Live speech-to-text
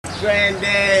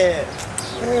Granddad.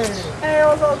 Hey,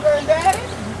 what's up, Granddaddy?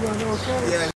 You doing okay?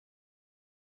 Yeah.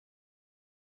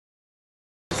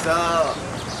 What's up?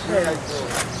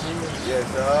 Yes,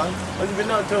 sir. What you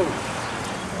been up to?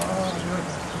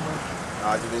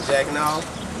 Oh, you been jacking off?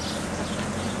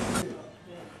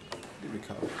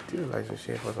 You look like some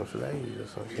shit for some slaves or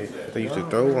some shit they used to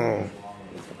throw on.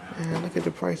 Man, look at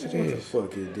the price of this. What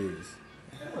the fuck is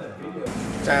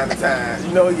this? Time to time.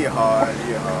 You know it get hard. It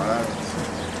get hard.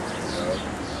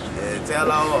 Yeah,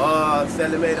 tell old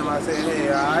Celebratum I said, hey,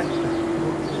 alright?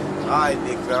 Alright,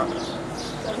 Dick, bro.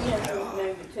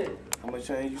 How much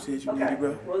change you said you needed,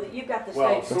 bro? Well, you got the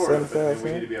Well, state. sort of. I mean,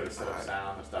 we need to be able to set up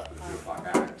sound and stuff for the 2 o'clock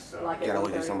act. So. Like Gotta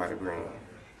wait till somebody bring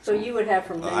So you would have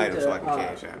from noon items to so I can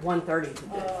cash out. 1:30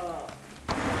 today.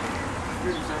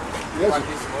 Yes, I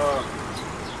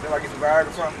get some Viagra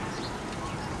from?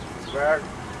 Viagra?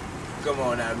 Come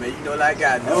on now, man. You know like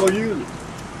I know. Oh, you.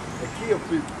 They kill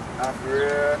people. For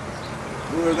real?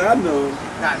 Well, I know.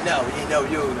 Not know. You know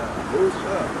you know. What's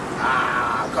up?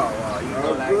 Come on. You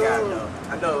know like I know.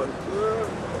 I know it.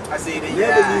 I see it in your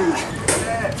Never eyes. knew.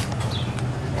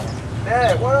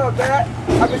 Dad, what up, Dad?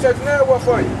 I been searching everywhere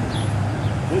for you.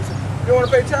 You want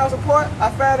to pay child support?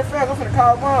 I found it fast. I'm finna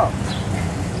call Mom.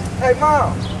 Hey,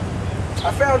 Mom.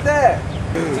 I found Dad.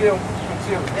 Chill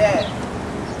with Dad.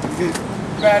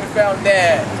 Found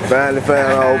Dad. Finally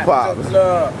found old Pop.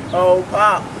 Old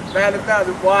Pop. Finally found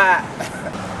the boy.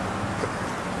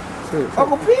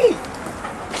 Uncle Pete.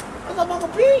 What's up, Uncle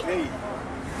Pete? Hey.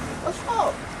 What's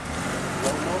up?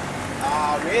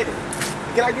 Ready.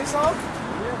 Can I get some?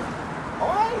 Yeah. All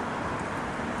right.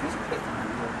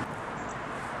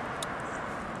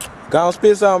 Go on,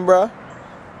 spit something, bro.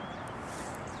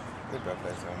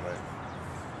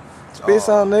 Spit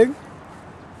something, nigga.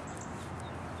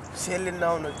 Chilling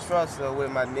on the trusser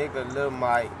with my nigga Lil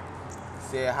Mike.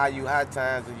 Said, how you high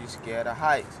times or you scared of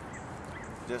heights?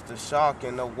 Just a shark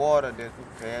in the water that's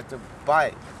prepared to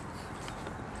bite.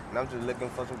 And I'm just looking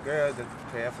for some girls that's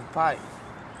prepared for pipe.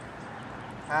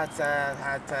 High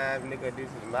times, nigga, this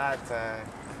is my time.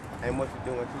 Ain't much to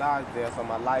do in Clydesdale, so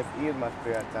my life is my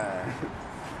spare time.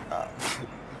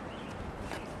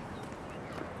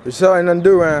 For sure ain't nothing to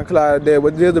do around Clydesdale,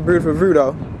 but there's a beautiful view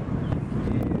though.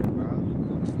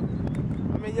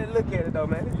 Look at it though,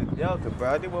 man. This is Delta,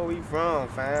 bro. This where we from,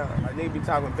 fam. Like, they be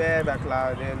talking bad about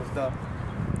Clydesdale and stuff.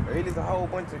 But it is a whole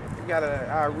bunch of, we got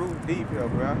our roots deep here,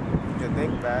 bro. You just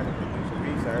think about it, do some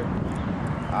research.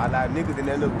 A lot of niggas in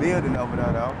that little building over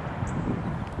there, though.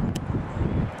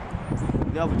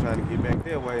 Never trying to get back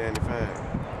their way in the fam.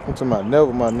 I'm talking about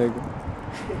never, my nigga.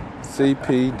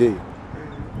 CPD.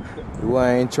 Who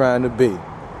I ain't trying to be.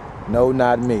 No,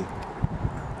 not me.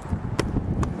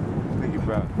 Thank you,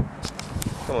 bro.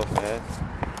 Come on, man.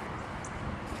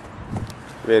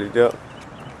 Ready to go?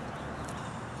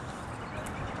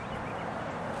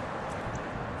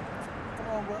 Come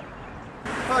on, bro.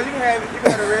 Oh, you can have it. You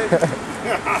can have it ready.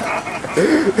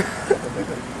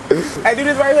 Hey, do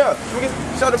this right here. We can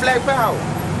show the Black Power.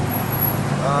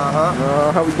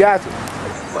 We got you.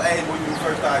 What age when you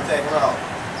first started taking off?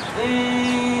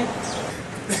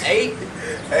 8.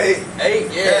 8,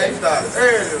 yeah. You started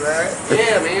early, man.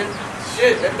 Yeah, man.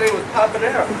 Shit, that thing was popping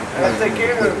out. I had to take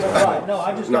care of it. Right, no,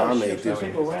 I just No, got I to made shift some this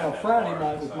people around Friday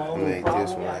night with my I own made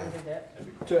this problem.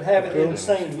 one. To have it in the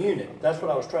same unit. That's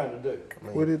what I was trying to do.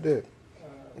 What is that?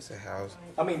 It's a house.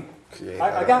 I mean, Yeah, I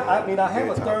have a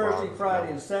good top Thursday, wall.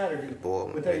 Friday, and Saturday. Boy,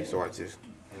 With they a start just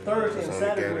Thursday and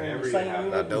Saturday are in the same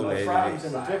unit, and donated Friday's it.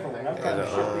 in a different one. I'm trying to And,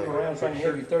 shift people around so I can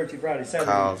every Thursday, Friday, Calls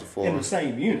Saturday for in the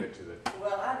same unit.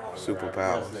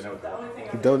 superpowers.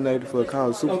 You donated for a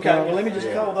cause of Okay, well, superpowers? let me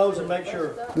just call those and make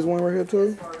sure. This one right here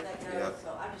too?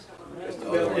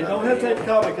 Well, and don't hesitate to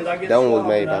call me because I get That one was swamped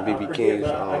made and by I BB forget, King's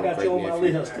but I got you on my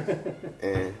great list.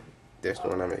 And that's the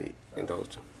one I made in those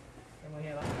two.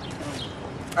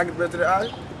 I get the rest of the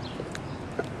ice?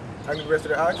 I get the rest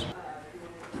of the ice?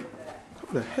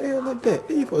 What the hell is that?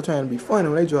 These folks trying to be funny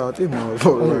when they draw out this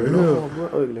motherfucker right here.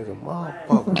 Bro, ugly as a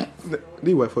motherfucker.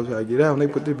 These white folks try to get out and they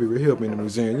put this big red help in the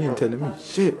museum. You ain't telling me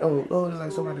shit. Oh, it's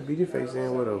like somebody beat your face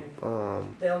in with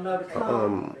They'll know to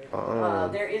come.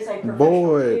 There is a professional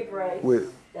boy pig race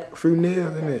with few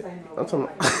nails in it. I'm talking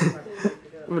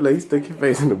about, like he stuck your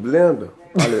face in the blender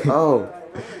on his own.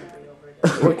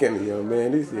 What kind of young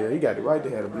man this is? He got the right to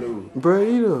have the blues.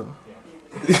 Brother,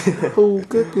 who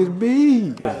cook his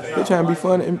beef? They trying to be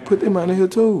funny and put them out of here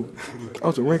too.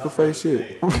 On some wrinkle face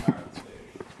shit.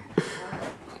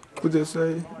 What they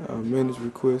say? Minutes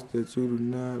request that you do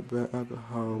not buy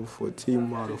alcohol for T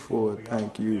Model 4.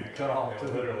 Thank you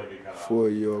for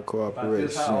your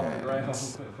cooperation.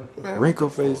 Wrinkle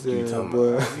face there,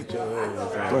 boy. I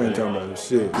ain't talking about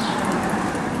shit.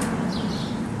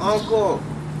 Uncle.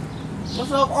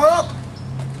 What's up, Uncle?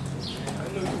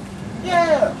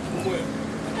 Yeah.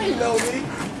 You know me.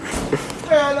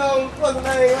 Round on fucking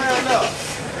name round up.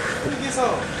 Let me get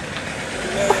some.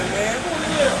 Yeah, man. Who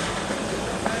is that?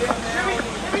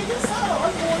 Let me get some.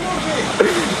 I'm going on here.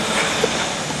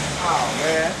 Oh,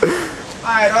 man. All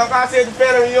right, Uncle. I said the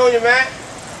better on you, man.